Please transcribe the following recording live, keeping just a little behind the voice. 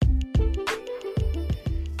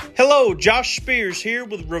Hello, Josh Spears here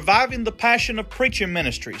with Reviving the Passion of Preaching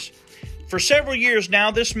Ministries. For several years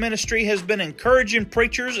now, this ministry has been encouraging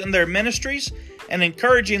preachers in their ministries and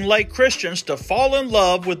encouraging lay Christians to fall in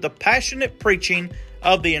love with the passionate preaching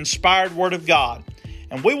of the inspired Word of God.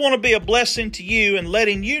 And we want to be a blessing to you in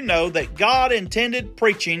letting you know that God intended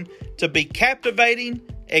preaching to be captivating,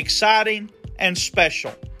 exciting, and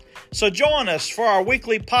special. So join us for our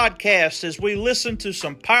weekly podcast as we listen to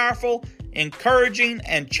some powerful, encouraging,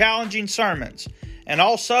 and challenging sermons. And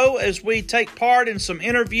also as we take part in some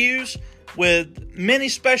interviews with many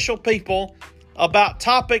special people about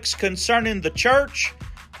topics concerning the church,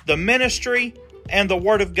 the ministry, and the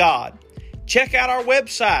Word of God. Check out our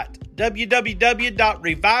website,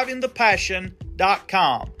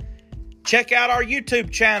 www.revivingthepassion.com. Check out our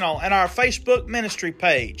YouTube channel and our Facebook ministry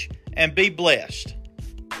page, and be blessed.